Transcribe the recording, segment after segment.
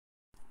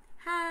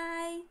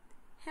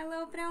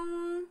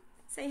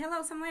Say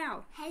hello,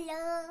 Samuel.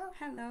 Hello.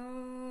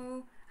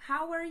 Hello.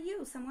 How are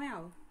you,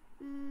 Samuel?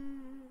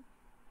 I'm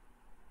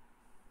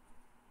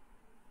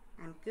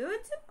good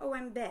or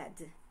I'm bad?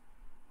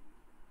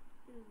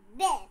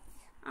 Bad.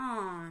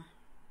 Ah.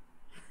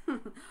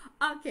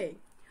 Okay.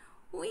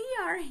 We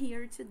are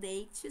here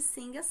today to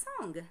sing a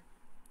song.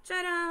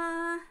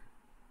 Ta-da!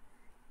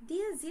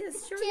 This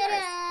is your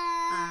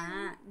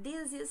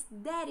this is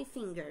Daddy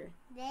Finger.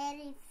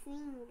 Daddy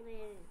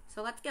Finger.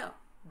 So let's go.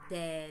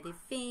 Daddy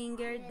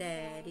Finger,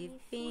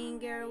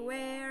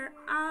 where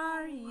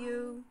are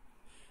you?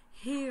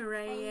 Here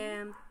I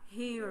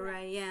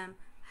am,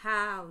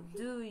 how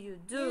do you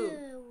do?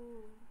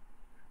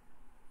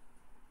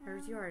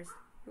 Where's yours?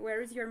 Where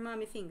is your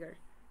mommy finger?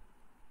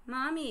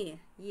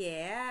 Mommy,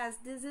 yes,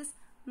 this is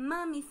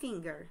mommy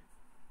finger.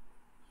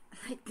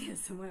 Like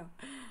this, well.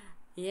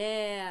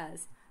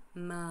 Yes,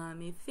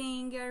 mommy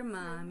finger,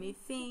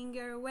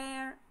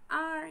 where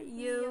are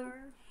you?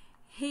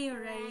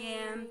 Here I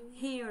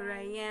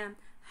am,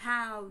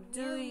 how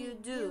do you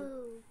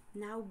do?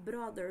 Now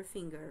brother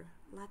finger,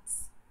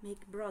 let's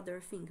make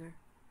brother finger.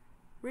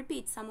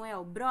 Repeat,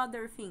 Samuel,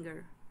 brother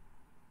finger.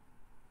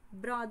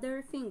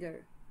 Brother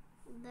finger.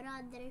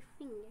 Brother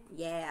finger.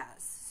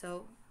 Yes,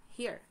 so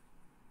here.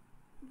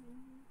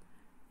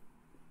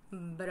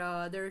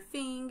 Brother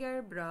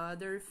finger,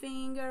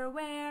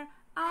 where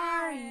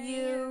are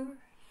you?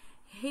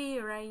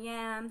 Here I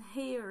am,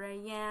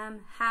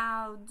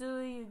 how do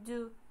you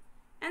do?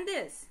 And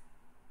this,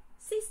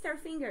 sister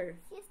finger.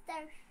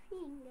 Sister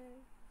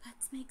finger.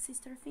 Let's make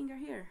sister finger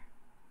here.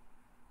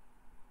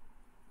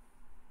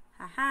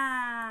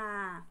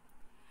 Haha.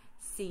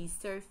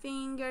 Sister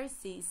finger,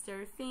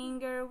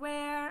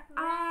 where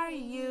are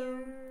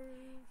you?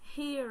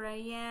 Here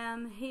I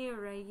am,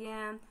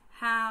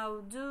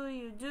 how do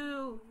you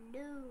do?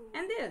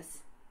 And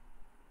this?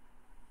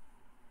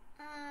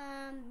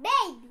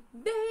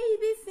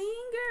 Baby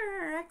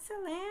finger,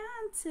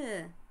 excellent.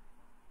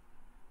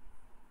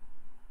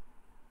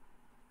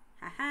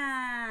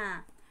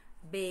 Haha.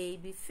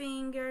 Baby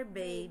finger,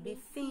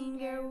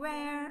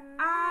 where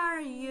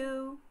are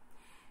you?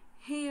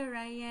 Here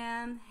I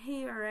am,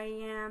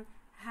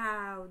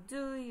 how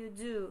do you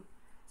do?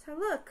 So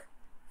look,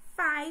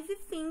 5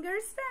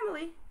 fingers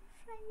family.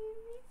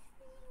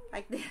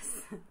 Like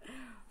this.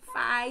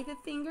 5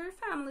 finger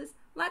families.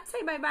 Let's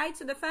say bye-bye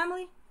to the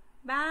family.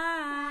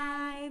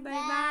 Bye.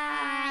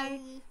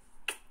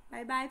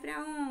 Bye-bye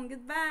pra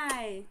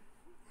goodbye.